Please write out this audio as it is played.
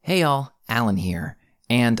Hey all, Alan here.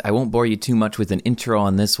 And I won't bore you too much with an intro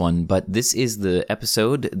on this one, but this is the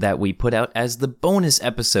episode that we put out as the bonus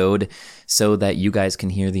episode so that you guys can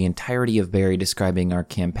hear the entirety of Barry describing our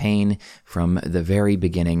campaign from the very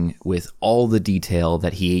beginning with all the detail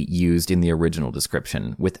that he used in the original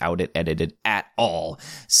description without it edited at all.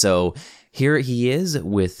 So here he is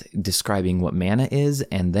with describing what mana is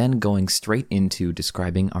and then going straight into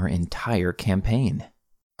describing our entire campaign.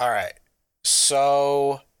 All right.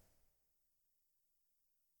 So,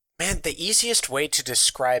 man, the easiest way to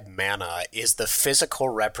describe mana is the physical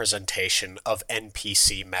representation of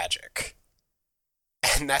NPC magic.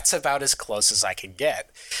 And that's about as close as I can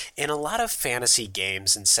get. In a lot of fantasy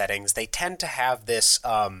games and settings, they tend to have this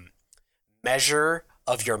measure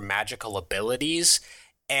of your magical abilities,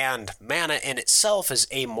 and mana in itself is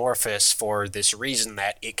amorphous for this reason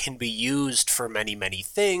that it can be used for many, many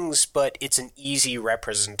things, but it's an easy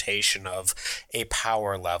representation of a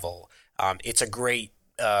power level. It's a great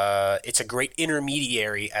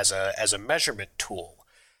intermediary as a measurement tool.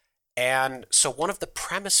 And so one of the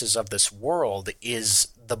premises of this world is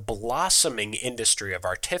the blossoming industry of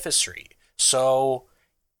artificery. So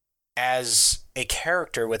as a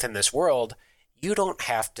character within this world, you don't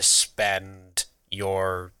have to spend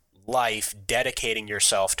your life dedicating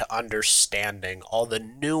yourself to understanding all the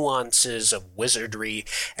nuances of wizardry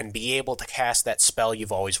and be able to cast that spell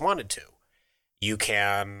you've always wanted to. You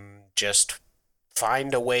can just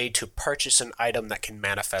find a way to purchase an item that can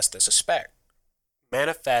manifest this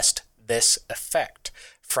effect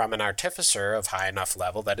from an artificer of high enough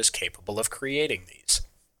level that is capable of creating these.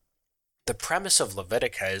 The premise of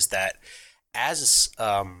Levitica is that as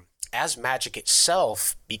magic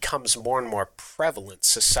itself becomes more and more prevalent,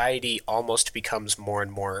 society almost becomes more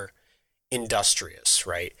and more industrious,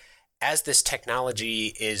 right? As this technology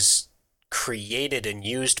is created and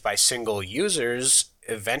used by single users,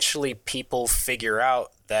 eventually people figure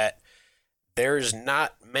out that there's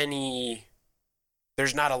not a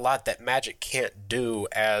lot that magic can't do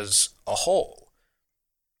as a whole.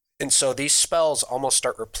 And so these spells almost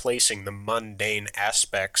start replacing the mundane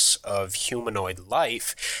aspects of humanoid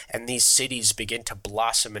life, and these cities begin to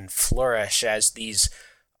blossom and flourish as these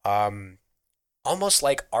almost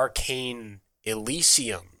like arcane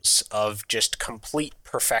elysiums of just complete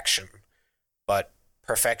perfection. But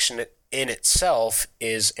perfection in itself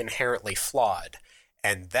is inherently flawed,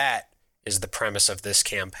 and that is the premise of this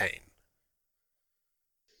campaign.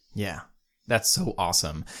 Yeah, that's so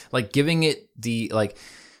awesome. Like giving it the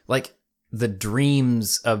like the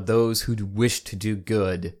dreams of those who wish to do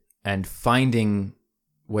good and finding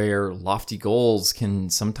where lofty goals can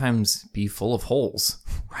sometimes be full of holes,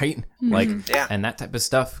 right? Yeah. And that type of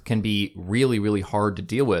stuff can be really, really hard to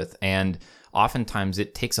deal with. And oftentimes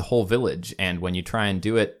it takes a whole village. And when you try and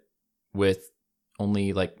do it with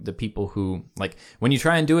only like the people who when you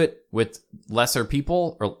try and do it with lesser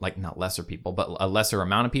people, or like not lesser people, but a lesser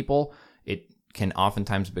amount of people, it can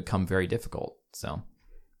oftentimes become very difficult. So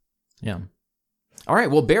yeah. All right.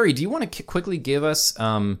 Well, Barry, do you want to quickly give us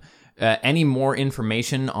any more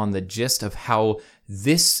information on the gist of how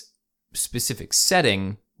this specific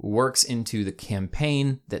setting works into the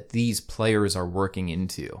campaign that these players are working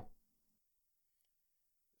into?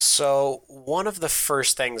 So one of the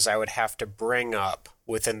first things I would have to bring up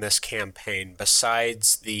within this campaign,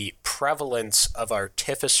 besides the prevalence of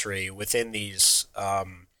artificery within these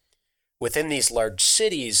large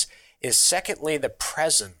cities, is secondly the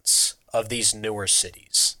presence of these newer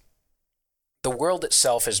cities. The world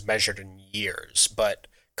itself is measured in years, but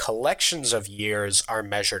collections of years are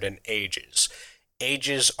measured in ages.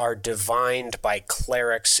 Ages are divined by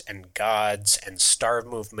clerics and gods and star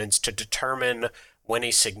movements to determine when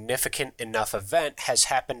a significant enough event has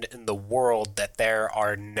happened in the world that there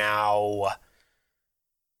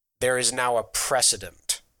is now a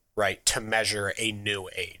precedent, right, to measure a new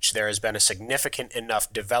age. There has been a significant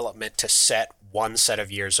enough development to set one set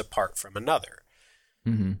of years apart from another.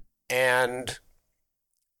 Mm-hmm. And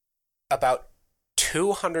about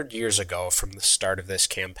 200 years ago from the start of this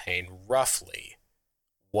campaign, roughly,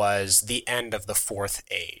 was the end of the Fourth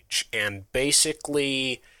Age. And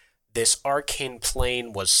basically, this arcane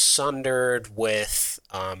plane was sundered with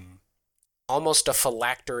almost a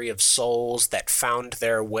phylactery of souls that found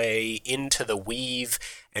their way into the weave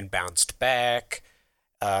and bounced back.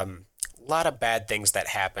 A lot of bad things that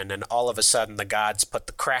happened, and all of a sudden the gods put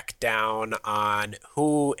the crack down on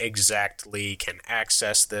who exactly can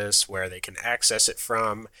access this, where they can access it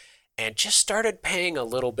from, and just started paying a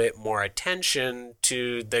little bit more attention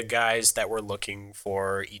to the guys that were looking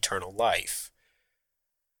for eternal life.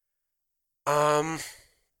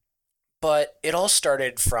 But it all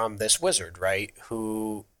started from this wizard, right,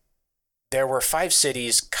 who there were 5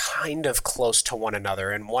 cities kind of close to one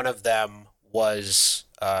another, and one of them was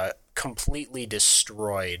completely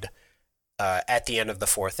destroyed at the end of the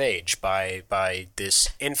Fourth Age by this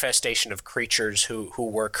infestation of creatures who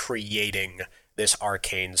were creating this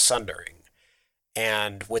arcane sundering.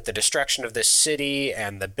 And with the destruction of this city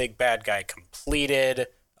and the big bad guy completed,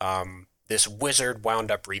 this wizard wound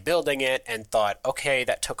up rebuilding it and thought, okay,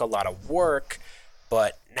 that took a lot of work,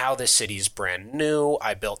 but now this city's brand new.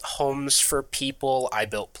 I built homes for people. I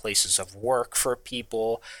built places of work for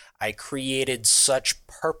people. I created such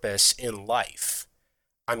purpose in life.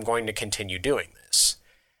 I'm going to continue doing this.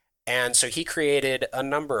 And so he created a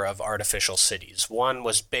number of artificial cities. One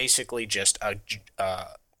was basically just a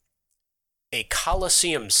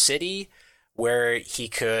Colosseum city where he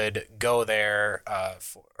could go there,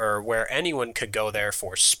 or where anyone could go there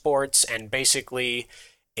for sports, and basically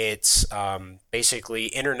it's basically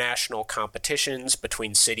international competitions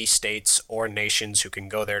between city-states or nations who can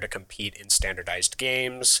go there to compete in standardized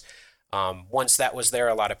games. Once that was there,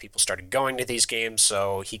 a lot of people started going to these games,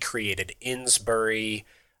 so he created Innsbury,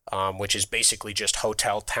 which is basically just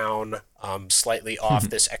hotel town, slightly off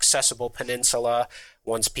this accessible peninsula.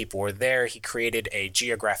 Once people were there, he created a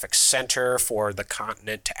geographic center for the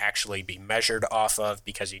continent to actually be measured off of,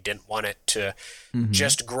 because he didn't want it to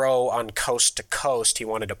just grow on coast to coast. He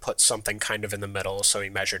wanted to put something kind of in the middle, so he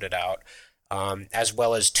measured it out, as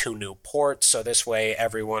well as 2 new ports. So this way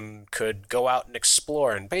everyone could go out and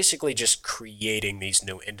explore, and basically just creating these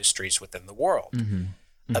new industries within the world.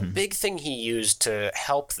 A big thing he used to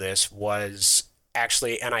help this was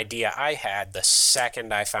actually an idea I had the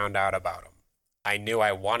second I found out about him. I knew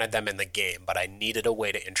I wanted them in the game, but I needed a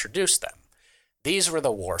way to introduce them. These were the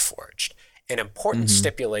Warforged. An important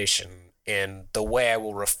stipulation in the way I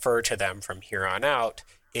will refer to them from here on out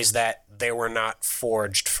is that they were not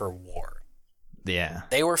forged for war. Yeah.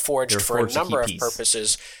 They were forged for a number of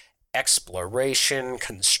purposes: exploration,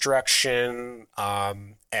 construction,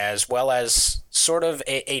 as well as sort of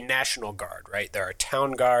a national guard, right? There are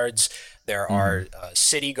town guards, there are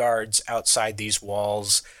city guards outside these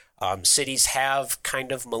walls. Cities have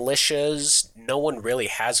kind of militias. No one really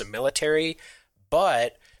has a military,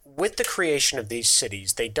 but with the creation of these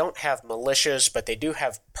cities, they don't have militias, but they do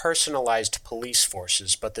have personalized police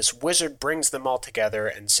forces. But this wizard brings them all together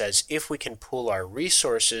and says, if we can pool our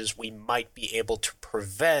resources, we might be able to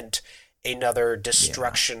prevent another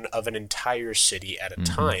destruction of an entire city at a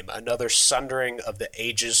time, another sundering of the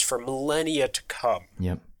ages for millennia to come.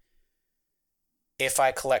 Yep. If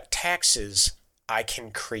I collect taxes, I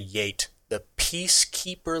can create the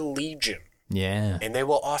Peacekeeper Legion. Yeah. And they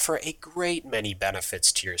will offer a great many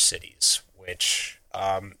benefits to your cities, which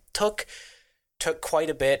took quite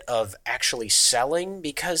a bit of actually selling,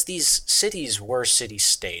 because these cities were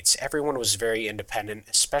city-states. Everyone was very independent,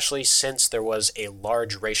 especially since there was a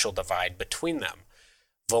large racial divide between them.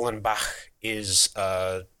 Vollenbach is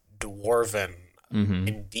Dwarven,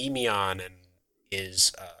 Endymion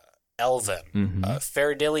is Elven.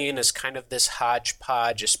 Faradillion is kind of this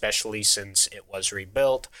hodgepodge, especially since it was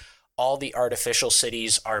rebuilt. All the artificial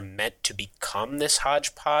cities are meant to become this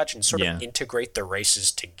hodgepodge and sort of integrate the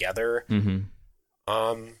races together.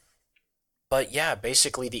 But yeah,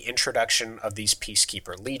 basically the introduction of these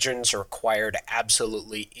Peacekeeper Legions required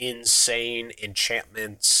absolutely insane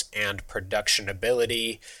enchantments and production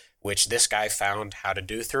ability, which this guy found how to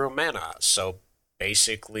do through mana. So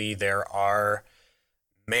basically there are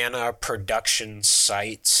mana production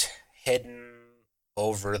sites hidden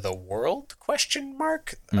over the world, ?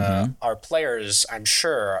 Our players, I'm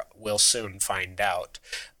sure, will soon find out,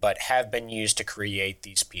 but have been used to create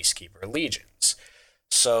these Peacekeeper Legions.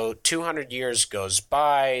 So 200 years goes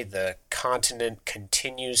by, the continent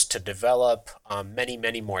continues to develop, many,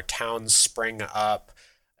 many more towns spring up,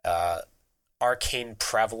 arcane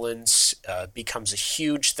prevalence becomes a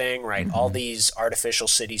huge thing, right? All these artificial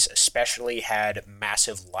cities especially had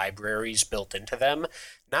massive libraries built into them,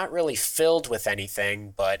 not really filled with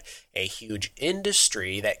anything, but a huge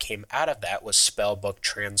industry that came out of that was spellbook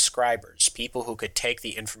transcribers, people who could take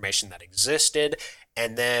the information that existed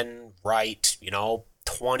and then write,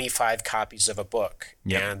 25 copies of a book.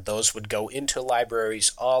 And those would go into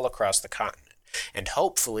libraries all across the continent. And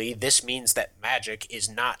hopefully this means that magic is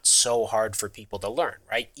not so hard for people to learn,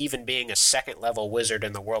 right? Even being a second-level wizard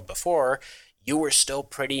in the world before, you were still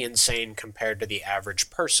pretty insane compared to the average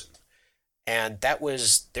person. And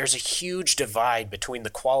there's a huge divide between the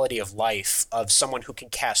quality of life of someone who can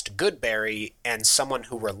cast Goodberry and someone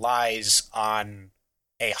who relies on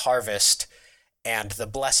a harvest and the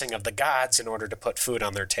blessing of the gods in order to put food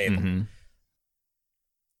on their table.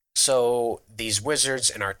 So these wizards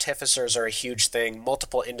and artificers are a huge thing.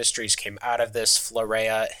 Multiple industries came out of this.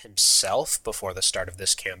 Florea himself, before the start of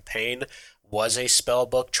this campaign, was a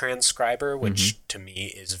spellbook transcriber, which to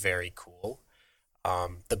me is very cool.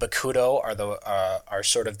 The Bakudo are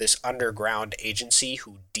sort of this underground agency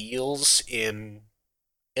who deals in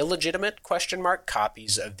illegitimate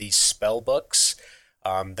copies of these spell books.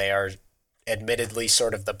 They are admittedly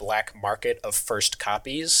sort of the black market of first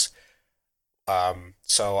copies.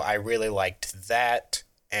 So I really liked that.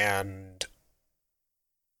 And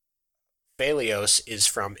Phalios is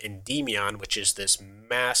from Endymion, which is this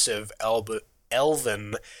massive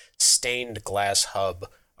elven stained glass hub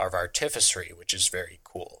of artificery, which is very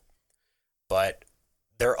cool. But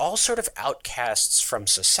they're all sort of outcasts from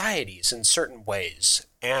societies in certain ways,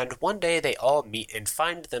 and one day they all meet and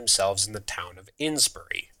find themselves in the town of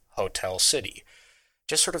Innsbury, Hotel City,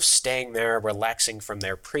 just sort of staying there, relaxing from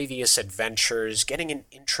their previous adventures, getting an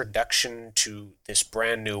introduction to this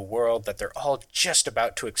brand new world that they're all just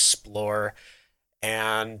about to explore,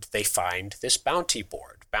 and they find this bounty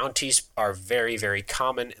board. Bounties are very, very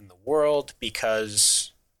common in the world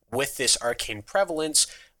because with this arcane prevalence,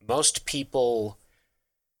 most people,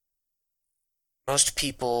 I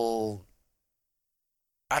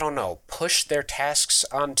don't know, push their tasks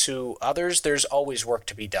onto others. There's always work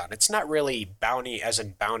to be done. It's not really bounty as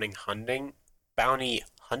in bounty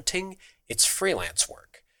hunting. It's freelance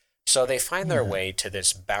work. So they find their way to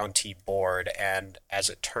this bounty board, and as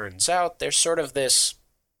it turns out, there's sort of this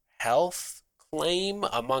health claim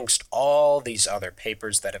amongst all these other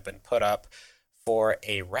papers that have been put up for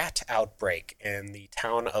a rat outbreak in the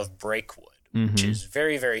town of Breakwood, which is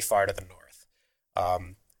very, very far to the north.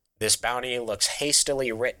 This bounty looks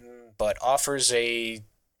hastily written, but offers a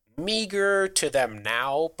meager to them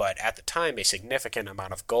now, but at the time a significant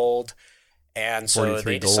amount of gold. And so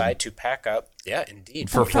they decide to pack up. Yeah, indeed.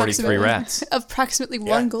 For 43 rats. Approximately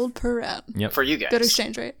 1 gold per rat. Yep. For you guys. Good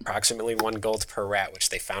exchange rate. Approximately 1 gold per rat, which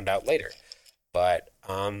they found out later. But,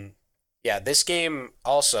 yeah, this game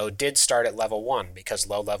also did start at level 1 because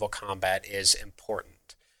low-level combat is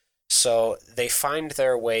important. So they find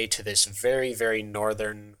their way to this very, very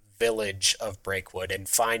northern village of Breakwood and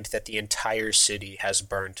find that the entire city has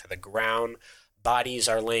burned to the ground. Bodies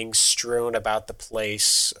are laying strewn about the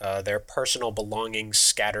place, their personal belongings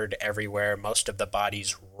scattered everywhere, most of the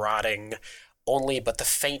bodies rotting, only but the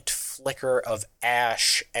faint flicker of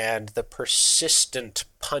ash and the persistent,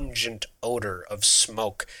 pungent odor of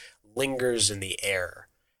smoke lingers in the air.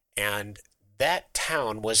 And that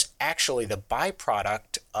town was actually the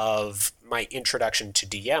byproduct of my introduction to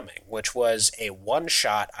DMing, which was a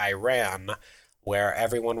one-shot I ran where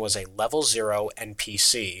everyone was a level 0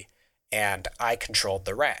 NPC, and I controlled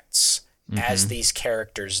the rats. As these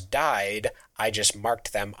characters died, I just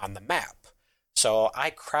marked them on the map. So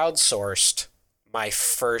I crowdsourced my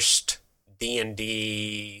first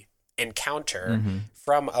D&D encounter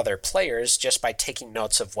from other players just by taking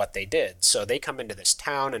notes of what they did. So they come into this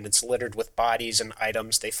town, and it's littered with bodies and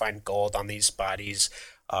items. They find gold on these bodies,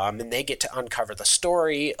 and they get to uncover the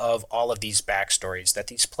story of all of these backstories that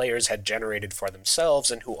these players had generated for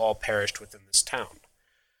themselves and who all perished within this town.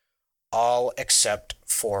 All except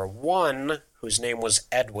for one, whose name was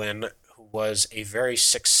Edwin, who was a very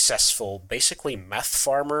successful, basically meth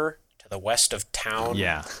farmer to the west of town.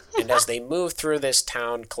 Yeah. And as they move through this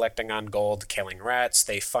town, collecting on gold, killing rats,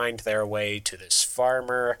 they find their way to this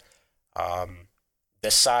farmer,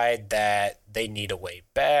 decide that they need a way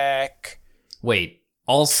back. Wait,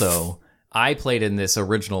 also, I played in this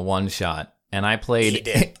original one-shot, and I played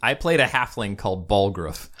a halfling called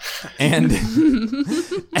Balgruff, and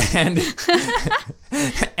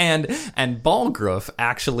and Balgruff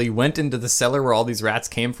actually went into the cellar where all these rats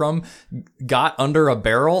came from, got under a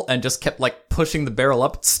barrel, and just kept like pushing the barrel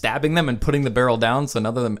up, stabbing them, and putting the barrel down, so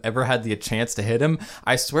none of them ever had the chance to hit him.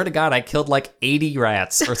 I swear to God, I killed like 80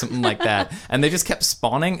 rats or something like that, and they just kept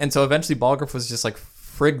spawning, and so eventually Balgruff was just like,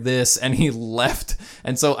 frig this, and he left.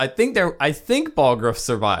 And so I think Balgruff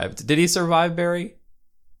survived. Did he survive, Barry?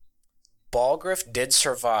 Balgruff did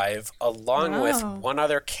survive, along with one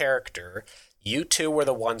other character. You two were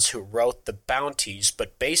the ones who wrote the bounties,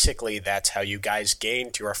 but basically that's how you guys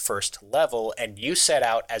gained your first level, and you set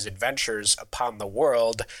out as adventurers upon the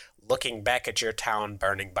world, looking back at your town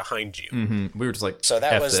burning behind you. We were just like, so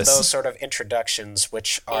that F was this. Those sort of introductions,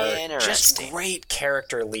 which are just great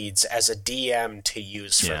character leads as a DM to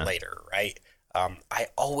use for later, right? I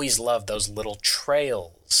always love those little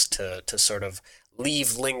trails to sort of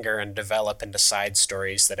leave linger and develop into side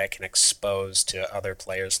stories that I can expose to other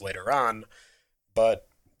players later on. But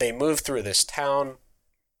they move through this town,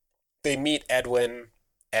 they meet Edwin,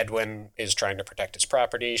 Edwin is trying to protect his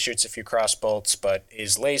property, shoots a few crossbolts, but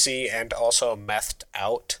is lazy and also methed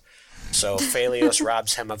out. So Phalios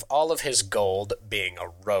robs him of all of his gold, being a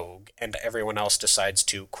rogue, and everyone else decides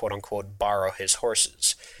to, quote-unquote, borrow his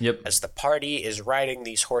horses. Yep. As the party is riding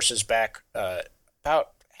these horses back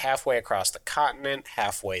about halfway across the continent,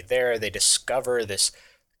 halfway there, they discover this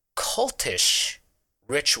cultish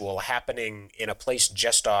ritual happening in a place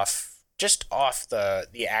just off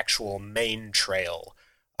the actual main trail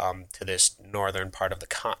to this northern part of the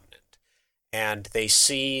continent. And they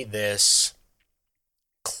see this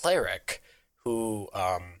cleric who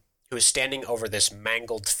is standing over this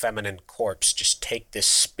mangled feminine corpse just take this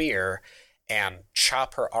spear and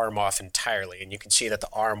chop her arm off entirely. And you can see that the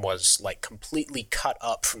arm was like completely cut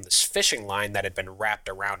up from this fishing line that had been wrapped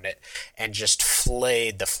around it and just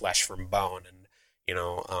flayed the flesh from bone. And,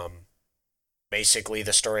 basically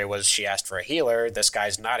the story was she asked for a healer. This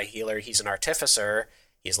guy's not a healer. He's an artificer.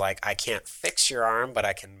 He's like, I can't fix your arm, but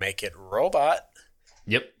I can make it robot.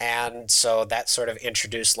 Yep. And so that sort of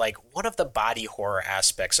introduced like one of the body horror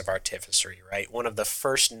aspects of artificery, right? One of the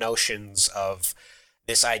first notions of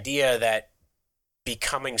this idea that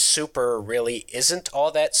becoming super really isn't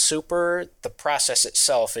all that super. The process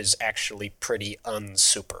itself is actually pretty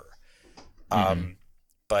unsuper.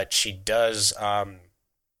 But she does...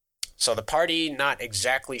 So the party, not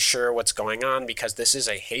exactly sure what's going on because this is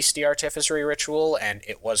a hasty artificery ritual and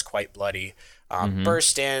it was quite bloody.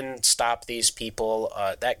 Burst in, stop these people.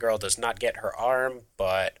 That girl does not get her arm,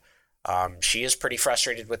 but she is pretty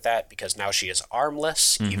frustrated with that because now she is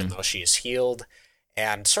armless, even though she is healed,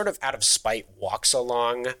 and sort of out of spite walks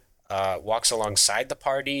alongside the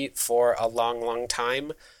party for a long, long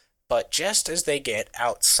time. But just as they get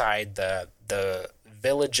outside the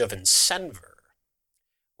village of Incenver,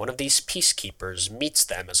 one of these peacekeepers meets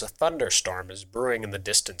them as a thunderstorm is brewing in the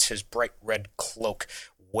distance, his bright red cloak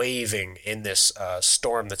waving in this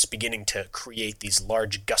storm that's beginning to create these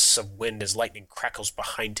large gusts of wind as lightning crackles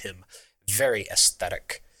behind him. Very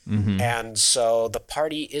aesthetic. And so the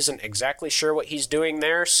party isn't exactly sure what he's doing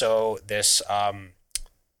there, so this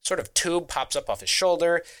sort of tube pops up off his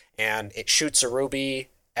shoulder, and it shoots a ruby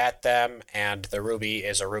at them, and the ruby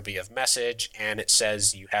is a ruby of message, and it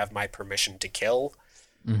says, "You have my permission to kill."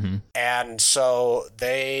 And so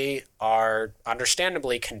they are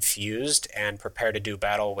understandably confused and prepare to do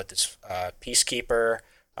battle with this peacekeeper.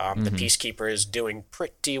 The peacekeeper is doing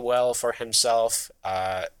pretty well for himself,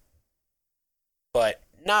 but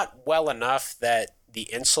not well enough that the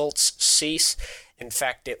insults cease. In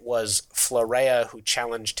fact, it was Florea who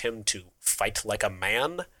challenged him to fight like a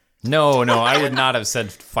man. No, I would not have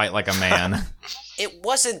said fight like a man. It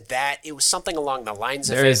wasn't that. It was something along the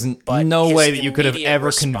lines of it. There is no way that you could have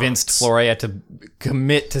ever convinced Florea Florea to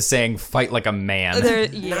commit to saying fight like a man.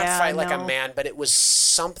 Not fight like a man, but it was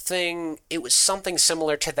something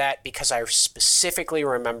similar to that because I specifically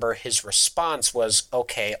remember his response was,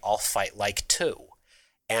 "Okay, I'll fight like two."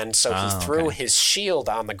 And so he threw his shield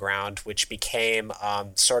on the ground, which became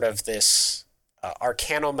sort of this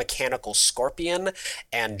arcano-mechanical scorpion,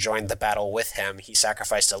 and joined the battle with him. He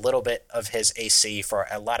sacrificed a little bit of his AC for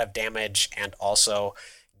a lot of damage and also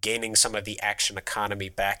gaining some of the action economy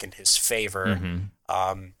back in his favor.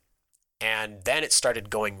 And then it started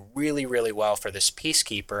going really, really well for this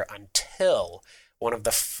peacekeeper until one of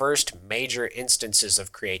the first major instances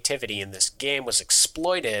of creativity in this game was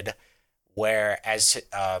exploited, where as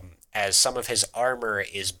some of his armor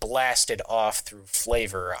is blasted off through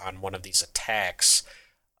flavor on one of these attacks,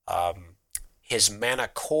 his mana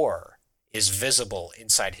core is visible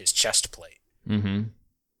inside his chest plate.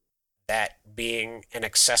 That being an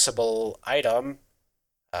accessible item,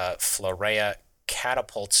 Florea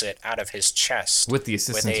catapults it out of his chest with the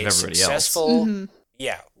assistance of everybody else.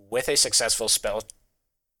 With a successful spell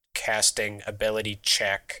casting ability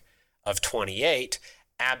check of 28,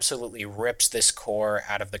 absolutely rips this core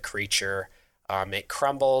out of the creature. It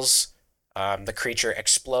crumbles. The creature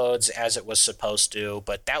explodes as it was supposed to,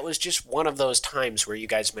 but that was just one of those times where you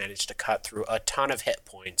guys managed to cut through a ton of hit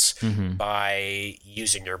points by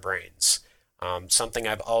using your brains. Something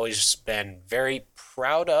I've always been very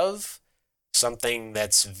proud of, something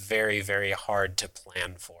that's very, very hard to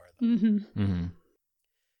plan for.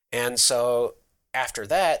 And so after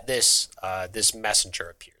that, this messenger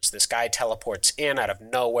appears. This guy teleports in out of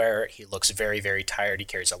nowhere. He looks very, very tired. He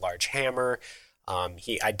carries a large hammer.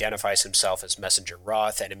 He identifies himself as Messenger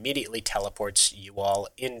Roth and immediately teleports you all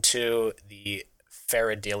into the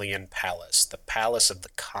Faradilian Palace, the Palace of the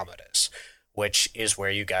Commodus, which is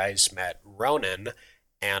where you guys met Ronan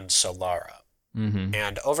and Solara.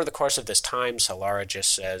 And over the course of this time, Solara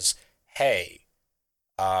just says, "Hey,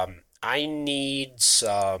 I need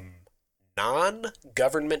some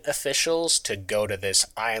non-government officials to go to this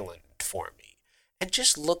island for me and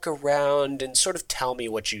just look around and sort of tell me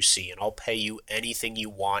what you see, and I'll pay you anything you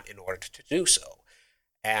want in order to do so.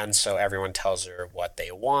 And so everyone tells her what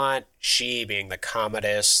they want. She, being the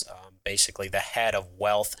commodus, basically the head of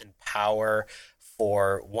wealth and power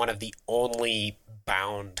for one of the only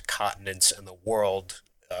bound continents in the world,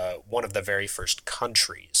 one of the very first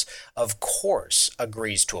countries, of course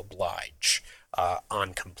agrees to oblige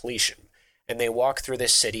on completion. And they walk through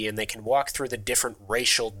this city, and they can walk through the different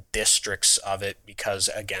racial districts of it because,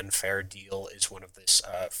 again, Fair Deal is one of this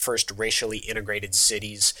first racially integrated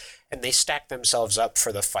cities, and they stack themselves up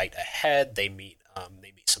for the fight ahead. They meet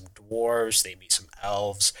some dwarves, they meet some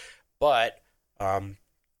elves, but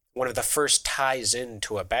one of the first ties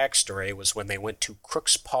into a backstory was when they went to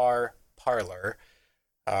Crook's Parlor,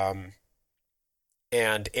 and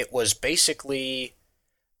it was basically...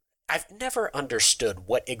 I've never understood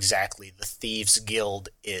what exactly the Thieves' Guild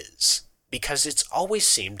is, because it's always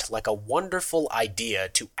seemed like a wonderful idea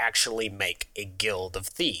to actually make a guild of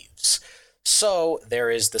thieves. So there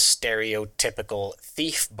is the stereotypical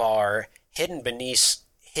thief bar hidden beneath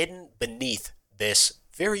this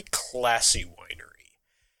very classy winery.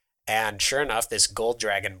 And sure enough, this gold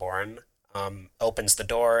dragonborn opens the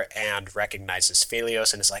door and recognizes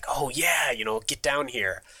Phelios and is like, "Oh yeah, get down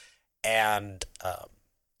here." And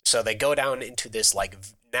so they go down into this, like,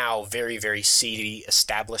 now very, very seedy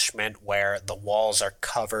establishment where the walls are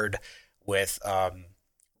covered with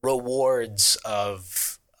rewards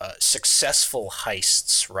of successful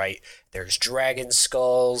heists, right? There's dragon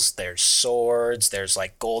skulls, there's swords, there's,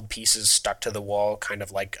 like, gold pieces stuck to the wall, kind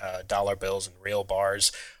of like dollar bills and real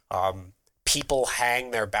bars. People hang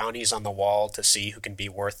their bounties on the wall to see who can be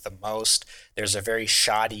worth the most. There's a very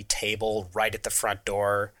shoddy table right at the front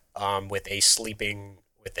door with a sleeping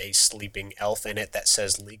elf in it that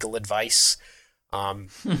says legal advice.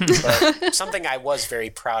 But something I was very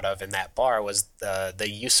proud of in that bar was the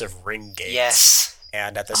use of ring gates. Yes.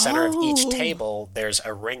 And at the center of each table, there's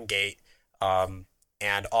a ring gate,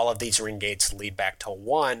 and all of these ring gates lead back to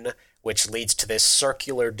one, which leads to this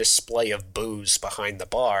circular display of booze behind the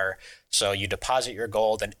bar. So you deposit your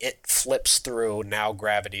gold, and it flips through. Now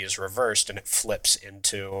gravity is reversed, and it flips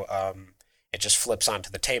into... It just flips onto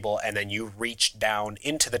the table, and then you reach down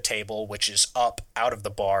into the table, which is up out of the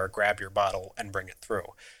bar, grab your bottle, and bring it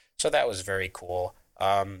through. So that was very cool.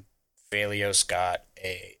 Phelios got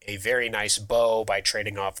a very nice bow by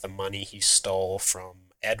trading off the money he stole from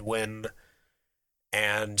Edwin.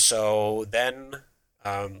 And so then,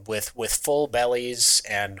 with full bellies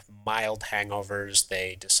and mild hangovers,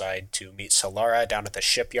 they decide to meet Solara down at the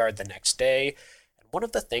shipyard the next day. One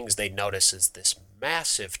of the things they notice is this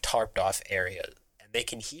massive tarped off area, and they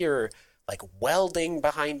can hear like welding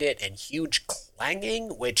behind it and huge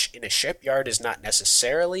clanging, which in a shipyard is not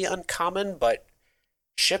necessarily uncommon, but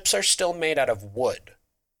ships are still made out of wood,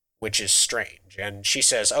 which is strange. And she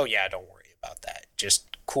says, "Oh yeah, don't worry about that.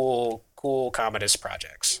 Just cool Commodus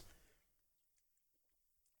projects."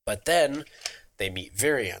 But then they meet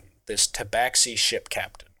Virion, this Tabaxi ship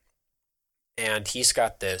captain, and he's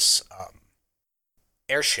got this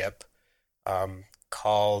airship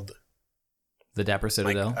called the Dapper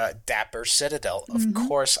Citadel. Dapper Citadel. Of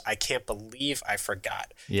course, I can't believe I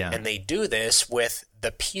forgot. Yeah. And they do this with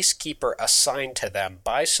the peacekeeper assigned to them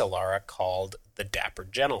by Solara called the Dapper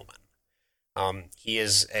Gentleman. He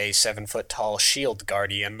is a 7-foot-tall shield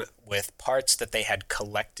guardian with parts that they had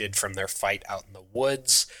collected from their fight out in the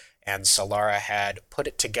woods, and Solara had put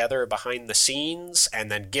it together behind the scenes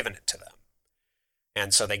and then given it to them.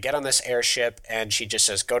 And so they get on this airship, and she just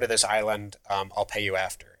says, "Go to this island, I'll pay you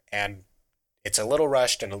after." And it's a little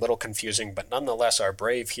rushed and a little confusing, but nonetheless, our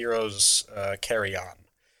brave heroes carry on.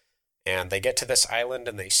 And they get to this island,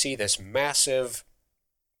 and they see this massive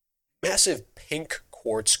pink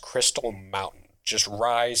quartz crystal mountain just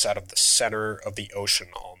rise out of the center of the ocean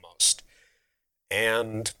almost.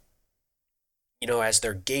 And, as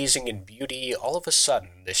they're gazing in beauty, all of a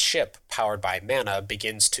sudden, this ship, powered by mana,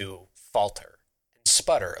 begins to falter.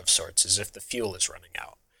 Sputter of sorts, as if the fuel is running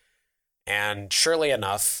out. And surely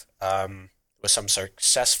enough, with some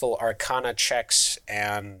successful arcana checks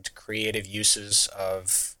and creative uses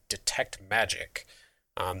of detect magic,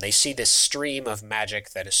 they see this stream of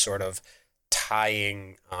magic that is sort of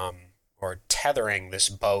tying or tethering this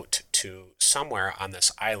boat to somewhere on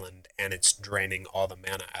this island, and it's draining all the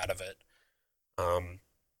mana out of it.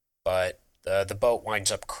 But the boat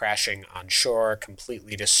winds up crashing on shore,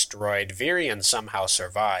 completely destroyed. Virion somehow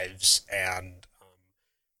survives and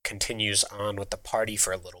continues on with the party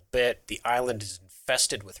for a little bit. The island is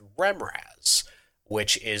infested with remraz,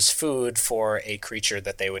 which is food for a creature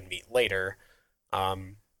that they would meet later.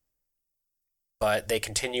 But they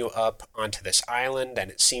continue up onto this island, and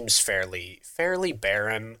it seems fairly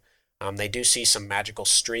barren. They do see some magical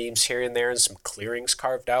streams here and there and some clearings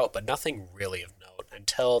carved out, but nothing really of note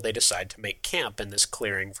until they decide to make camp in this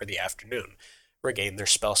clearing for the afternoon, regain their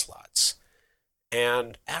spell slots.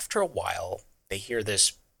 And after a while, they hear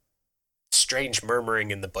this strange murmuring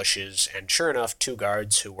in the bushes, and sure enough, 2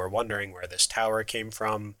 guards who were wondering where this tower came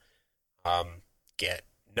from get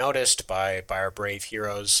noticed by our brave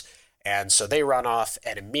heroes, and so they run off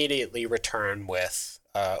and immediately return with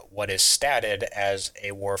what is statted as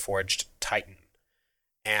a Warforged Titan.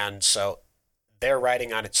 And so they're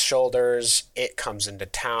riding on its shoulders, it comes into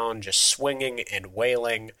town just swinging and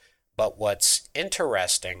wailing, but what's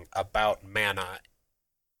interesting about mana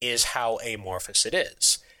is how amorphous it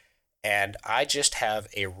is. And I just have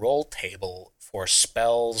a roll table for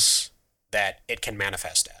spells that it can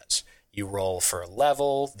manifest as. You roll for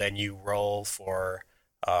level, then you roll for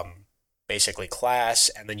basically class,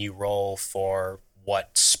 and then you roll for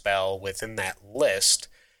what spell within that list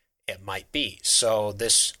it might be. So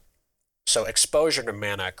exposure to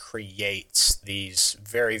mana creates these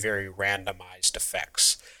very, very randomized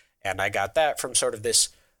effects. And I got that from sort of this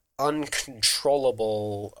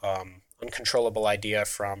uncontrollable idea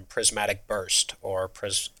from Prismatic Burst or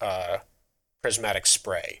Prismatic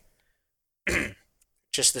Spray.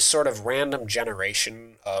 Just this sort of random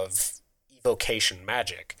generation of evocation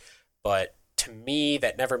magic. But to me,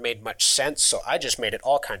 that never made much sense, so I just made it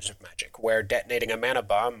all kinds of magic, where detonating a mana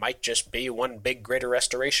bomb might just be one big greater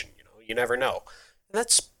restoration. You never know. And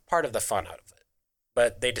that's part of the fun out of it.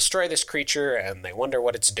 But they destroy this creature, and they wonder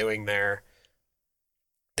what it's doing there.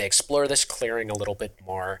 They explore this clearing a little bit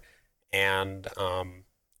more, and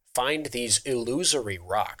find these illusory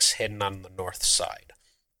rocks hidden on the north side.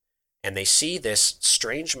 And they see this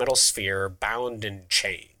strange metal sphere bound in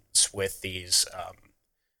chains with these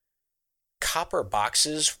copper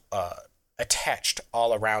boxes attached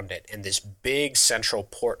all around it, and this big central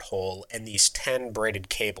porthole, and these 10 braided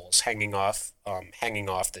cables hanging off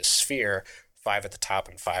this sphere, 5 at the top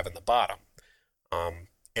and 5 at the bottom.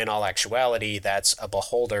 In all actuality, that's a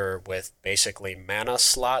beholder with basically mana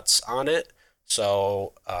slots on it.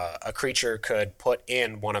 So a creature could put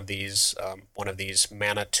in one of these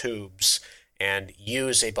mana tubes and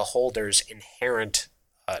use a beholder's inherent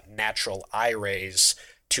natural eye rays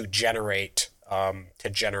to generate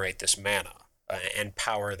this mana and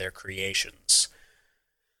power their creations.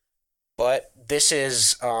 But this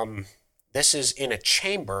is in a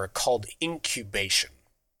chamber called incubation.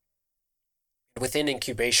 Within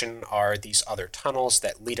incubation are these other tunnels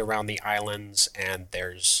that lead around the islands, and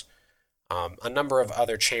there's a number of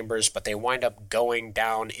other chambers, but they wind up going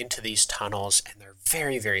down into these tunnels, and they're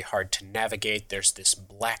very, very hard to navigate. There's this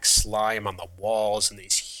black slime on the walls and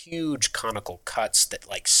these huge conical cuts that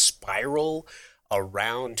spiral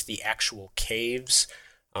around the actual caves.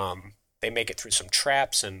 They make it through some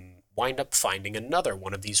traps and wind up finding another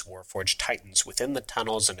one of these Warforged Titans within the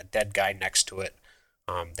tunnels and a dead guy next to it.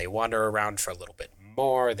 They wander around for a little bit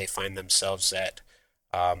more. They find themselves at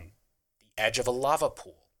the edge of a lava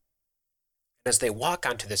pool. As they walk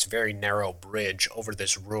onto this very narrow bridge over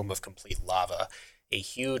this room of complete lava, a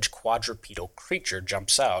huge quadrupedal creature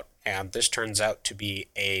jumps out, and this turns out to be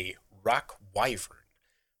a rock wyvern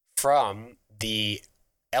from the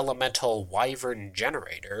elemental wyvern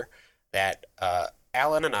generator that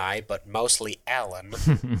Alan and I, but mostly Alan,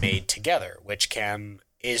 made together, which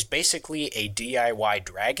is basically a DIY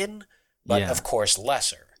dragon, but of course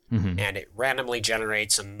lesser. Mm-hmm. And it randomly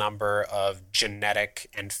generates a number of genetic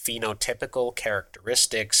and phenotypical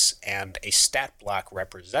characteristics and a stat block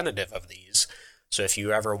representative of these. So if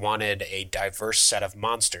you ever wanted a diverse set of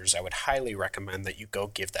monsters, I would highly recommend that you go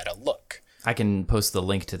give that a look. I can post the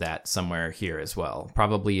link to that somewhere here as well.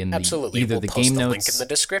 Probably in Absolutely. Either we'll the post game the notes. Link in the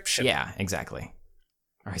description. Yeah, exactly.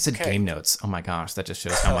 I said game notes. Oh my gosh, that just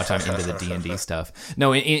shows how much I'm into the D&D stuff.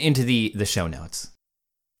 No, into the show notes.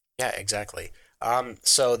 Yeah, exactly.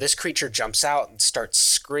 So this creature jumps out and starts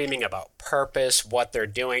screaming about purpose, what they're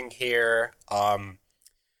doing here.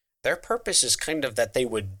 Their purpose is kind of that they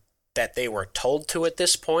were told to at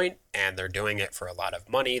this point, and they're doing it for a lot of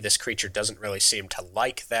money. This creature doesn't really seem to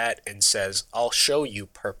like that and says, "I'll show you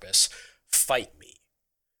purpose. Fight me."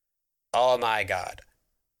 Oh my god.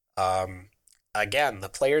 Again, the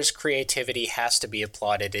player's creativity has to be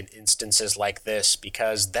applauded in instances like this,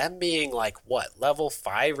 because them being level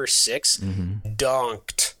 5 or 6,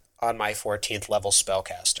 dunked on my 14th level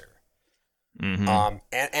spellcaster. Mm-hmm.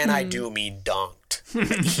 And I do mean dunked.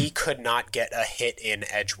 He could not get a hit in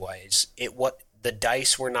edgewise. The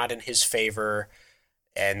dice were not in his favor.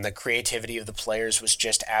 And the creativity of the players was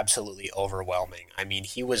just absolutely overwhelming. I mean,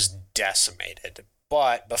 he was decimated,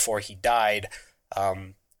 but before he died,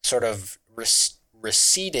 sort of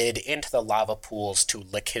receded into the lava pools to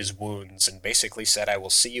lick his wounds and basically said, "I will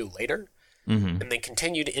see you later." Mm-hmm. And they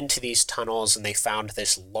continued into these tunnels, and they found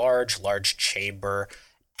this large chamber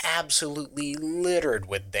absolutely littered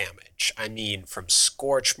with damage. I mean, from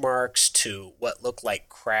scorch marks to what looked like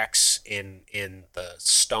cracks in the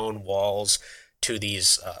stone walls to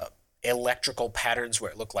these electrical patterns where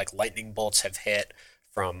it looked like lightning bolts have hit,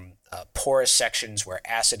 from porous sections where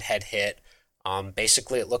acid had hit.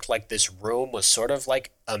 Basically, it looked like this room was sort of like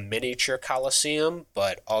a miniature coliseum,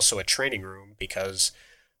 but also a training room, because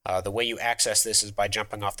the way you access this is by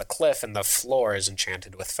jumping off the cliff, and the floor is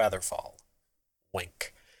enchanted with featherfall.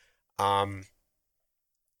 Wink.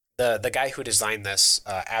 The guy who designed this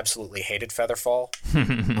absolutely hated featherfall.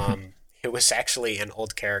 It was actually an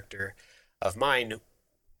old character of mine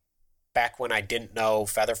back when I didn't know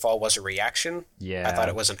featherfall was a reaction. Yeah. I thought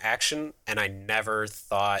it was an action, and I never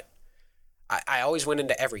thought... I always went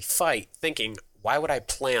into every fight thinking, why would I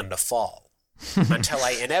plan to fall? Until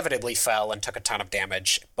I inevitably fell and took a ton of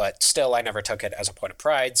damage, but still I never took it as a point of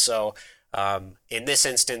pride, so in this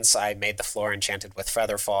instance I made the floor enchanted with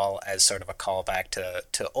featherfall as sort of a callback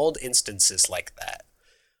to old instances like that.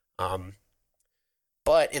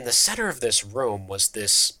 But in the center of this room was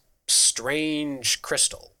this strange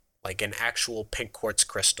crystal, like an actual pink quartz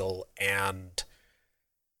crystal, and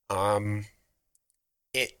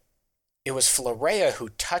it was Florea who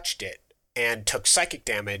touched it and took psychic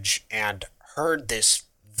damage and heard this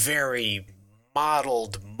very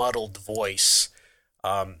muddled voice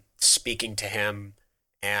speaking to him,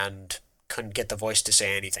 and couldn't get the voice to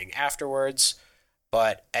say anything afterwards.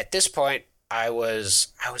 But at this point, I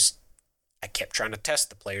kept trying to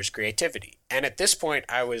test the player's creativity, and at this point,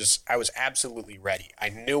 I was absolutely ready. I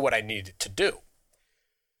knew what I needed to do.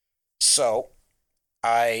 So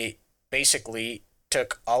I basically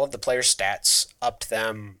took all of the player's stats, upped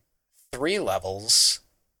them 3 levels,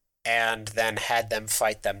 and then had them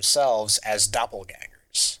fight themselves as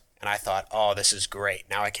doppelgangers. And I thought, oh, this is great.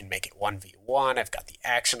 Now I can make it 1v1. I've got the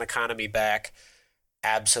action economy back.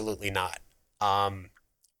 Absolutely not. I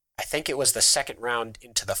think it was the second round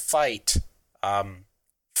into the fight,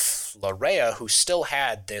 Florea, who still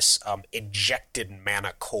had this ejected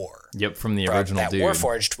mana core. Yep, from the original that dude.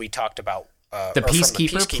 Warforged we talked about. The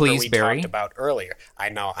Peacekeeper, please, Barry. Talked about earlier. I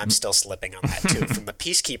know, I'm still slipping on that too. From the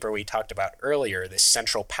Peacekeeper we talked about earlier, this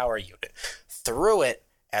central power unit, threw it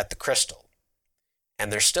at the crystal.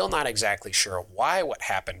 And they're still not exactly sure why what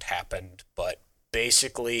happened, but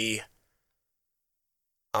basically,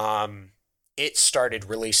 it started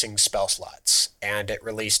releasing spell slots, and it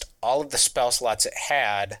released all of the spell slots it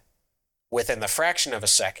had within the fraction of a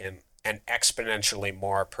second, and exponentially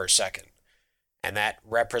more per second. And that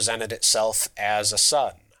represented itself as a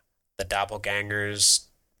sun. The doppelgangers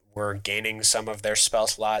were gaining some of their spell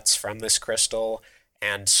slots from this crystal,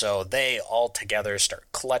 and so they all together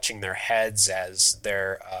start clutching their heads as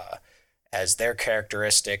their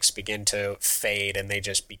characteristics begin to fade, and they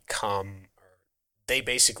just they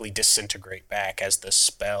basically disintegrate back as this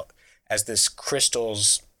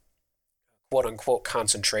crystal's quote unquote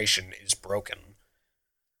concentration is broken.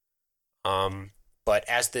 But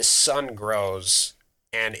as this sun grows,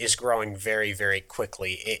 and is growing very, very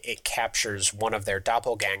quickly, it captures one of their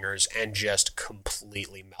doppelgangers and just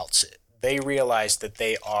completely melts it. They realize that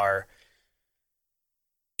they are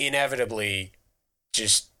inevitably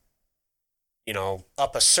just,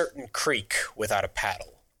 up a certain creek without a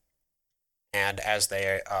paddle. And as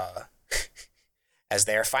they are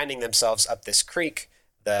finding themselves up this creek,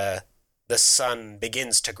 the sun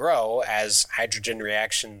begins to grow, as hydrogen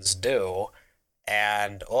reactions do,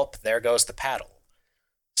 and there goes the paddle.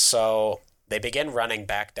 So they begin running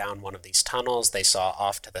back down one of these tunnels they saw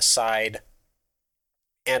off to the side,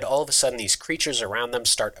 and all of a sudden these creatures around them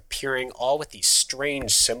start appearing, all with these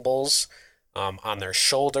strange symbols on their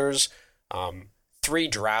shoulders. 3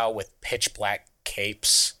 drow with pitch black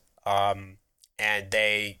capes, and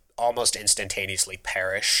they almost instantaneously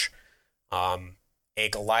perish. A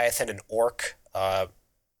Goliath and an orc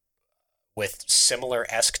with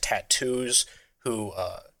similar-esque tattoos, who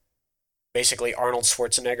basically Arnold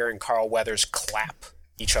Schwarzenegger and Carl Weathers clap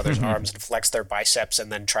each other's arms and flex their biceps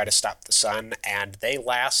and then try to stop the sun, and they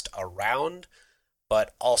last a round,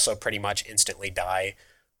 but also pretty much instantly die.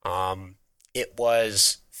 It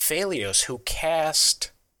was Phalios who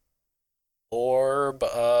cast Orb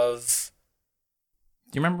of...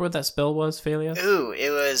 Do you remember what that spell was, Phalia? Ooh, it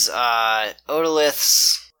was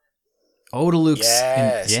Odalith's... Odaluk's...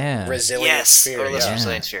 Yes, yeah. Resilient Sphere. Odalith's Yeah.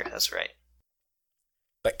 Resilient Sphere, that's right.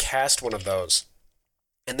 but cast one of those.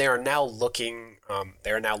 And they are now looking.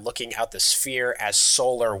 They are now looking out the sphere as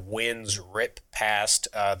solar winds rip past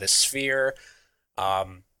the sphere.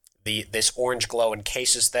 This orange glow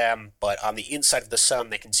encases them, but on the inside of the sun,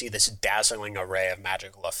 they can see this dazzling array of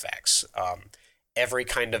magical effects. Every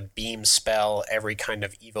kind of beam spell, every kind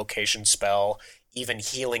of evocation spell, even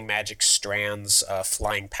healing magic strands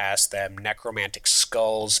flying past them, necromantic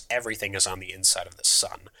skulls, everything is on the inside of the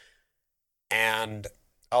sun. And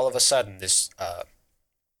all of a sudden, this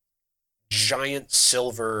giant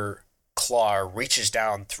silver claw reaches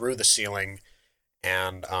down through the ceiling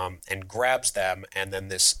and grabs them, and then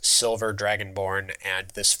this silver dragonborn and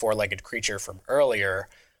this four-legged creature from earlier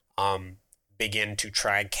begin to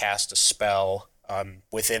try and cast a spell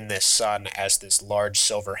within this sun as this large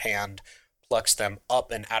silver hand plucks them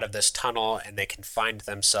up and out of this tunnel, and they can find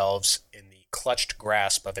themselves in the clutched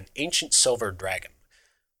grasp of an ancient silver dragon.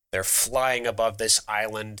 They're flying above this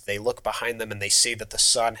island. They look behind them and they see that the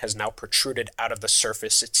sun has now protruded out of the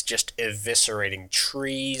surface. It's just eviscerating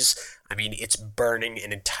trees. I mean, it's burning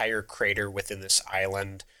an entire crater within this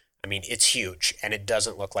island. I mean, it's huge, and it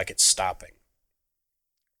doesn't look like it's stopping.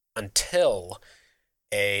 Until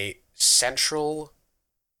a central...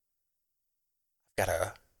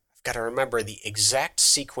 I've got to remember the exact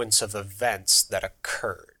sequence of events that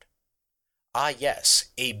occurred. Ah, yes,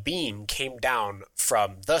 a beam came down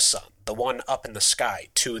from the sun, the one up in the sky,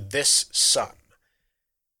 to this sun.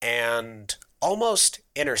 And almost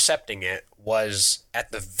intercepting it was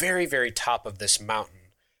at the very, very top of this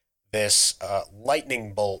mountain, this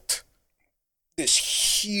lightning bolt,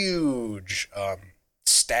 this huge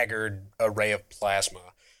staggered array of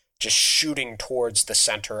plasma just shooting towards the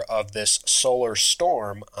center of this solar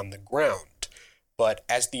storm on the ground. But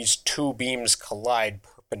as these two beams collide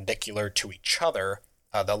perpendicular to each other,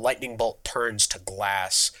 the lightning bolt turns to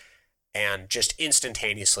glass and just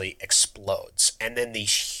instantaneously explodes. And then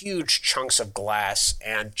these huge chunks of glass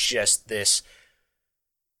and just this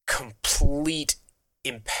complete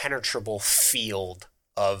impenetrable field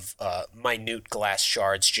of minute glass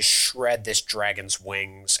shards just shred this dragon's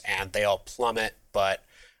wings, and they all plummet, but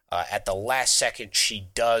at the last second she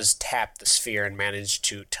does tap the sphere and manage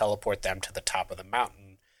to teleport them to the top of the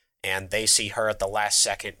mountain. And they see her at the last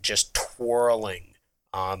second just twirling,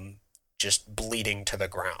 just bleeding to the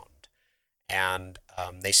ground. And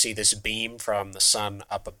they see this beam from the sun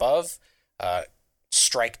up above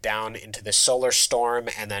strike down into the solar storm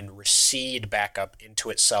and then recede back up into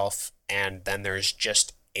itself. And then there's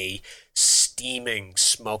just a steaming,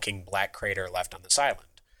 smoking black crater left on this island.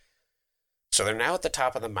 So they're now at the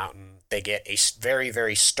top of the mountain. They get a very,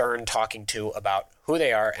 very stern talking to about who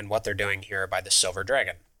they are and what they're doing here by the silver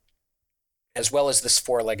dragon, as well as this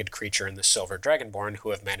four-legged creature and the silver dragonborn who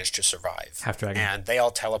have managed to survive. Half-dragon. And they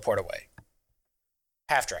all teleport away.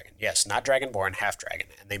 Half-dragon, yes, not dragonborn, half-dragon.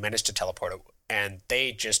 And they manage to teleport away. And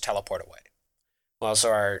they just teleport away. Well,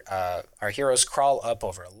 so our heroes crawl up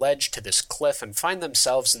over a ledge to this cliff and find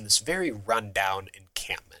themselves in this very run-down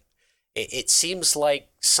encampment. It seems like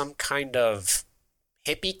some kind of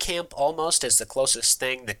hippie camp almost is the closest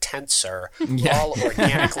thing. The tents are all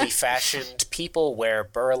organically fashioned. People wear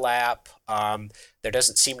burlap. There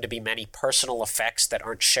doesn't seem to be many personal effects that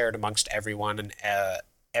aren't shared amongst everyone, and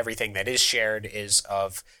everything that is shared is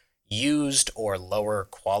of used or lower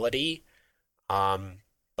quality.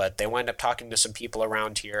 But they wind up talking to some people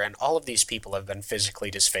around here, and all of these people have been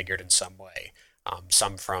physically disfigured in some way.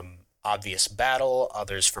 Some from obvious battle,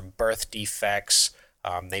 others from birth defects.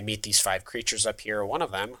 They meet these 5 creatures up here, one of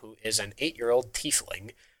them who is an 8-year-old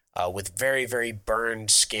tiefling with very, very burned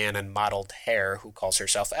skin and mottled hair who calls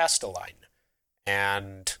herself Asteline.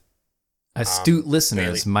 And astute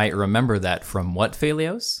listeners might remember that from what,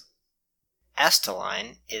 Phalios?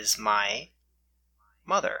 Asteline is my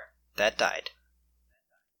mother that died.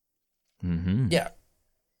 Mm-hmm.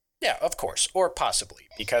 Yeah, of course. Or possibly,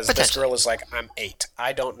 because this girl is like, I'm 8.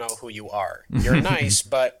 I don't know who you are. You're nice,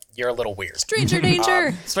 but you're a little weird. Stranger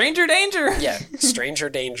danger! Stranger danger! Yeah, stranger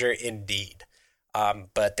danger indeed.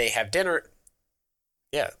 But they have dinner.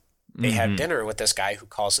 Yeah, they have dinner with this guy who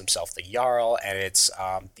calls himself the Jarl, and it's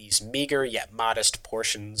these meager yet modest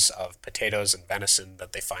portions of potatoes and venison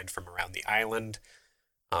that they find from around the island.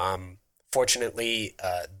 Fortunately,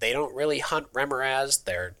 they don't really hunt remoras.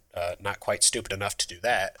 They're not quite stupid enough to do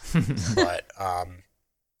that. But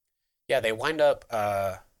they wind up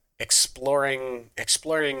exploring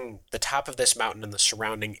the top of this mountain and the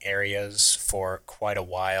surrounding areas for quite a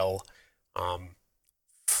while.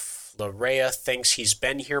 Florea thinks he's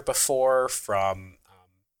been here before from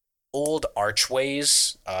old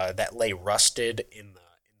archways that lay rusted in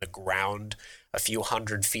the ground a few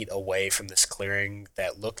hundred feet away from this clearing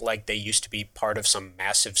that looked like they used to be part of some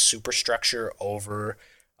massive superstructure over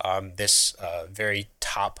this very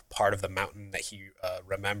top part of the mountain that he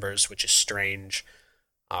remembers, which is strange.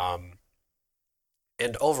 And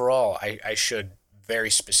overall, I should very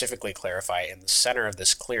specifically clarify, in the center of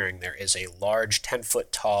this clearing, there is a large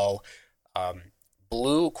 10-foot tall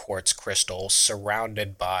blue quartz crystal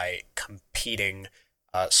surrounded by competing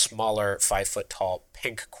smaller 5-foot tall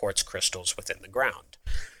pink quartz crystals within the ground.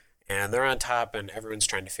 And they're on top, and everyone's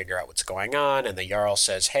trying to figure out what's going on. And the Jarl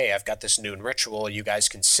says, hey, I've got this noon ritual. You guys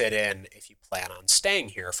can sit in if you plan on staying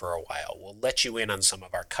here for a while. We'll let you in on some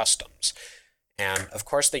of our customs. And, of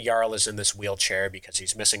course, the Jarl is in this wheelchair because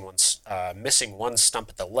he's missing one stump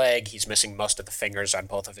at the leg. He's missing most of the fingers on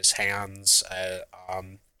both of his hands.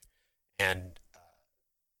 And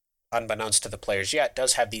unbeknownst to the players yet,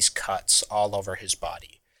 does have these cuts all over his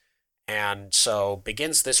body. And so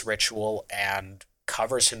begins this ritual and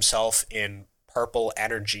covers himself in purple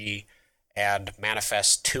energy and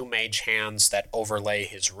manifests 2 mage hands that overlay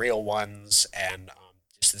his real ones, and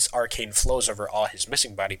just this arcane flows over all his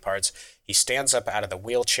missing body parts. He stands up out of the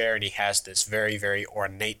wheelchair, and he has this very, very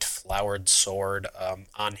ornate flowered sword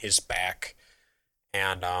on his back,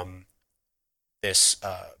 and this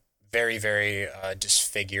very, very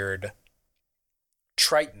disfigured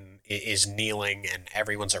Triton is kneeling, and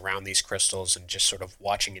everyone's around these crystals and just sort of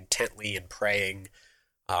watching intently and praying.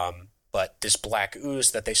 But this black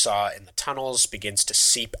ooze that they saw in the tunnels begins to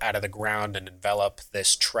seep out of the ground and envelop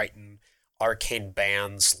this Triton. Arcane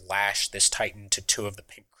bands lash this Titan to 2 of the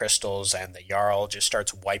pink crystals, and the Jarl just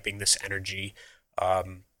starts wiping this energy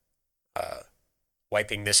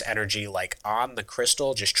like on the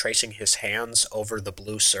crystal, just tracing his hands over the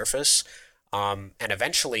blue surface. And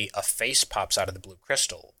eventually a face pops out of the blue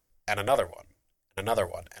crystal, and another one, and another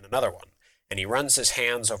one, and another one. And he runs his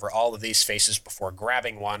hands over all of these faces before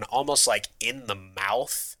grabbing one, almost like in the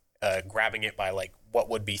mouth, grabbing it by like what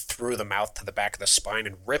would be through the mouth to the back of the spine,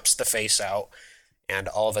 and rips the face out, and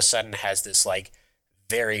all of a sudden has this like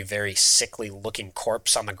very, very sickly looking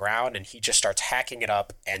corpse on the ground, and he just starts hacking it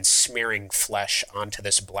up and smearing flesh onto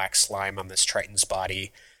this black slime on this Triton's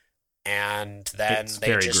body. And then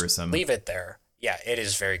they just gruesome. Leave it there. Yeah, it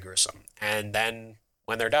is very gruesome. And then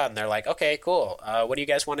when they're done, they're like, okay, cool. What do you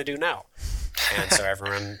guys want to do now? And so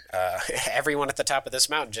everyone at the top of this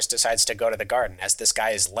mountain just decides to go to the garden as this guy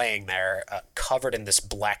is laying there covered in this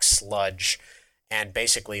black sludge and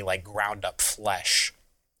basically like ground up flesh.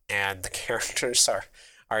 And the characters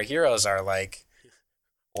our heroes are like,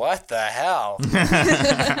 what the hell?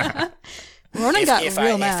 Ronan got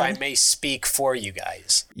real mad. If I may speak for you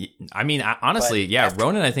guys. I mean, honestly,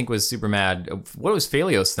 Ronan, I think, was super mad. What was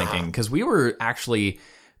Phalios thinking? Because we were actually...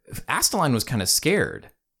 Asteline was kind of scared.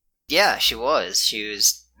 Yeah, she was. She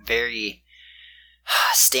was very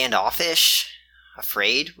standoffish,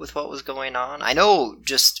 afraid with what was going on. I know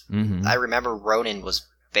I remember Ronan was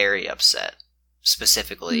very upset,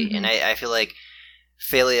 specifically. Mm-hmm. And I feel like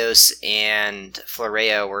Phalios and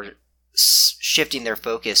Florea were shifting their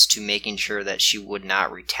focus to making sure that she would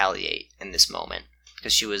not retaliate in this moment,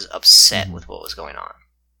 because she was upset with what was going on.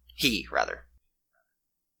 He, rather.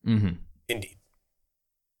 Mm-hmm. Indeed.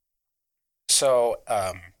 So,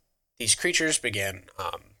 these creatures begin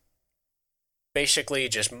basically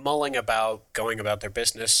just mulling about, going about their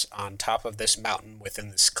business on top of this mountain within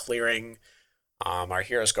this clearing. Our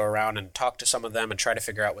heroes go around and talk to some of them and try to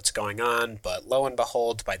figure out what's going on, but lo and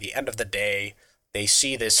behold, by the end of the day, they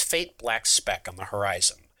see this faint black speck on the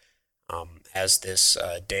horizon. As this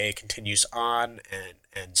day continues on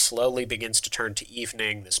and slowly begins to turn to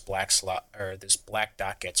evening, this black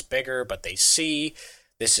dot gets bigger, but they see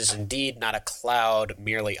this is indeed not a cloud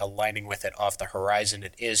merely aligning with it off the horizon.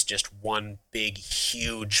 It is just one big,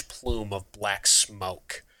 huge plume of black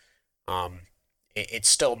smoke. It's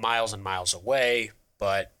still miles and miles away,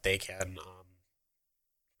 but they can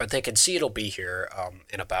see it'll be here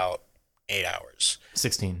in about 8 hours.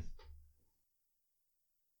 16.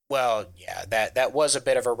 Well, yeah, that was a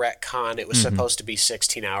bit of a retcon. It was supposed to be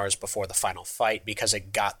 16 hours before the final fight because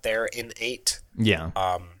it got there in 8. Yeah.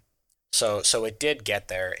 So it did get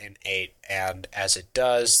there in 8, and as it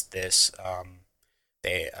does, this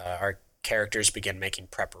our characters begin making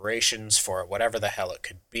preparations for whatever the hell it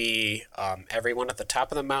could be. Everyone at the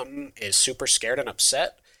top of the mountain is super scared and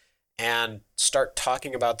upset, and start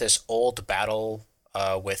talking about this old battle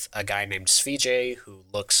with a guy named Svijay, who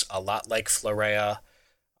looks a lot like Florea,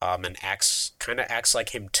 and acts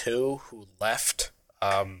like him too, who left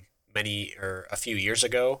a few years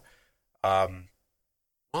ago.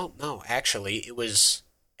 Well, no, actually, it was...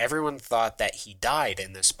 Everyone thought that he died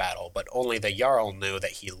in this battle, but only the Jarl knew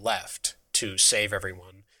that he left to save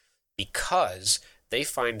everyone because they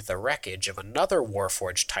find the wreckage of another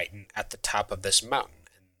Warforged Titan at the top of this mountain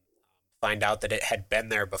and find out that it had been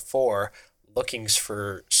there before looking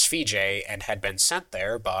for Sfigye and had been sent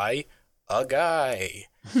there by a guy.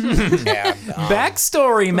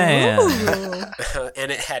 Backstory Man.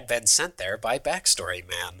 And it had been sent there by Backstory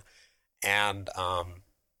Man. And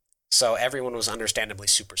so everyone was understandably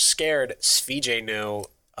super scared. Sfigye knew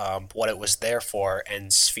what it was there for, and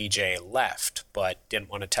Sfigye left, but didn't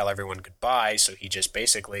want to tell everyone goodbye, so he just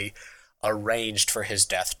basically arranged for his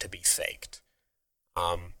death to be faked.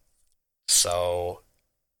 So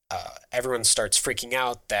everyone starts freaking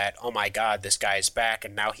out that, oh my god, this guy is back,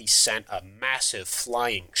 and now he sent a massive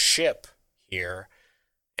flying ship here,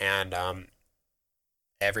 and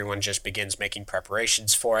everyone just begins making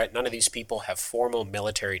preparations for it. None of these people have formal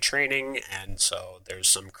military training, and so there's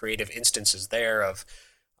some creative instances there of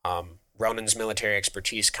Ronan's military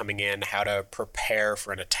expertise coming in, how to prepare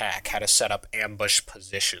for an attack, how to set up ambush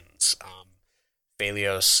positions.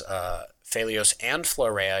 Phalios and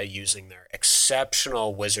Florea using their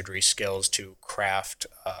exceptional wizardry skills to craft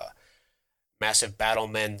massive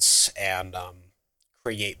battlements and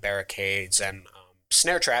create barricades and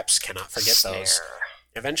snare traps. Cannot forget those.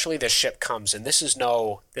 Eventually, the ship comes, and this is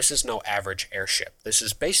no average airship. This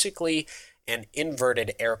is basically an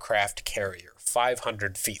inverted aircraft carrier,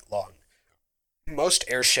 500 feet long. Most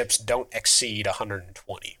airships don't exceed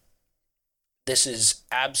 120. This is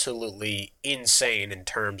absolutely insane in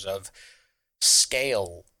terms of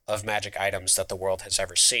scale of magic items that the world has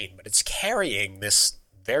ever seen, but it's carrying this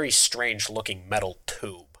very strange-looking metal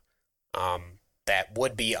tube that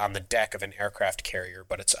would be on the deck of an aircraft carrier,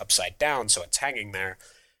 but it's upside down, so it's hanging there.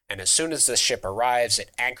 And as soon as the ship arrives,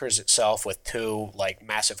 it anchors itself with two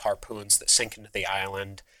massive harpoons that sink into the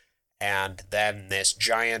island, and then this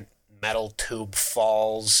giant metal tube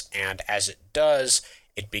falls, and as it does,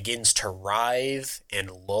 it begins to writhe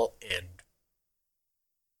and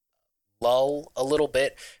lull a little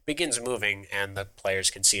bit, begins moving, and the players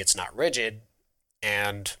can see it's not rigid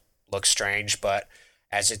and looks strange, but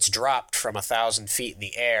as it's dropped from 1,000 feet in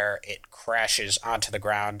the air, it crashes onto the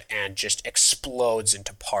ground and just explodes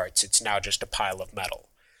into parts. It's now just a pile of metal.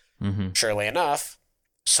 Mm-hmm. Surely enough,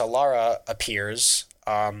 Solara appears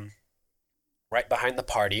right behind the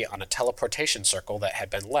party on a teleportation circle that had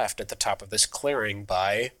been left at the top of this clearing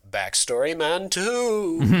by Backstory Man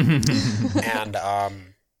 2.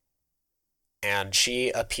 And she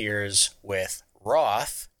appears with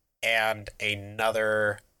Roth and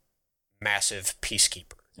another massive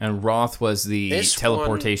peacekeeper. And Roth was the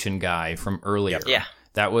teleportation guy from earlier. Yep. Yeah.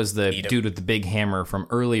 That was the dude with the big hammer from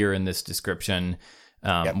earlier in this description,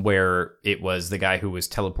 where it was the guy who was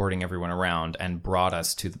teleporting everyone around and brought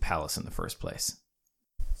us to the palace in the first place.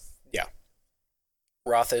 Yeah.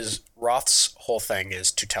 Roth's whole thing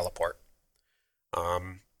is to teleport.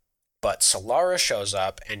 But Solara shows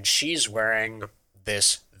up, and she's wearing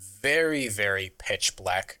this very, very pitch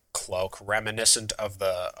black cloak, reminiscent of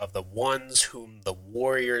the ones whom the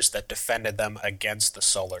warriors that defended them against the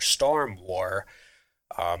Solar Storm wore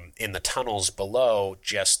in the tunnels below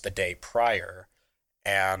just the day prior,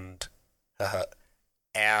 and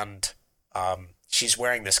she's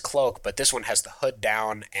wearing this cloak, but this one has the hood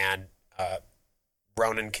down, and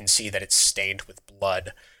Ronan can see that it's stained with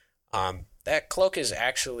blood. That cloak is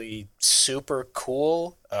actually super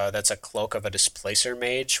cool. That's a cloak of a Displacer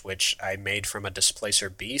Mage, which I made from a Displacer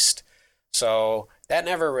Beast. So that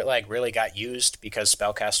never really got used because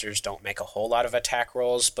spellcasters don't make a whole lot of attack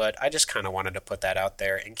rolls, but I just kind of wanted to put that out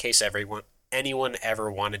there in case anyone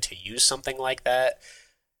ever wanted to use something like that.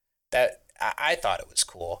 That I thought it was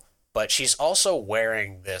cool. But she's also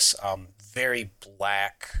wearing this very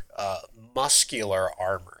black, muscular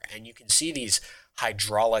armor, and you can see these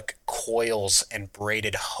hydraulic coils and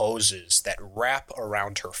braided hoses that wrap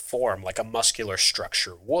around her form like a muscular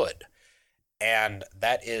structure would. And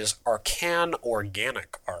that is Arcan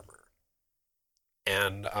organic armor.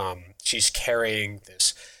 And she's carrying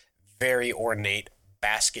this very ornate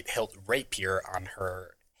basket hilt rapier on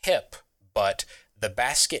her hip, but the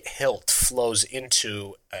basket hilt flows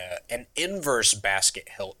into an inverse basket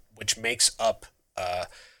hilt, which makes up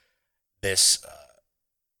this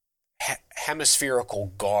hemispherical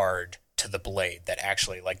guard to the blade that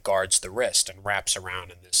actually guards the wrist and wraps around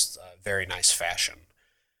in this very nice fashion.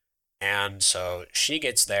 And so she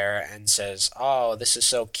gets there and says, "Oh, this is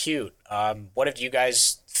so cute. What have you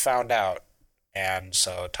guys found out?" And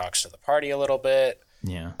so talks to the party a little bit.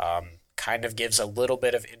 Yeah. Kind of gives a little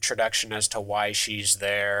bit of introduction as to why she's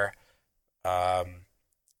there. Man,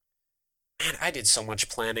 I did so much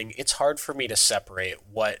planning. It's hard for me to separate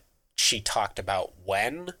what she talked about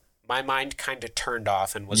when. my mind kind of turned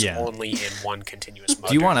off and was only in one continuous mode.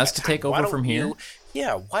 Do you want us to take over from here?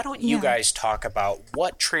 Why don't you guys talk about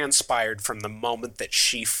what transpired from the moment that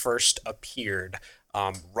she first appeared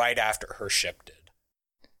right after her ship did?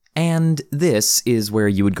 And this is where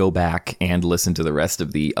you would go back and listen to the rest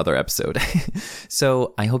of the other episode.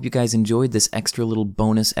 So I hope you guys enjoyed this extra little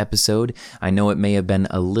bonus episode. I know it may have been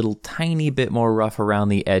a little tiny bit more rough around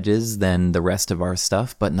the edges than the rest of our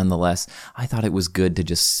stuff, but nonetheless, I thought it was good to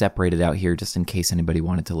just separate it out here just in case anybody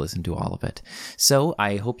wanted to listen to all of it. So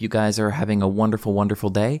I hope you guys are having a wonderful, wonderful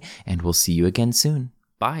day, and we'll see you again soon.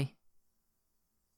 Bye.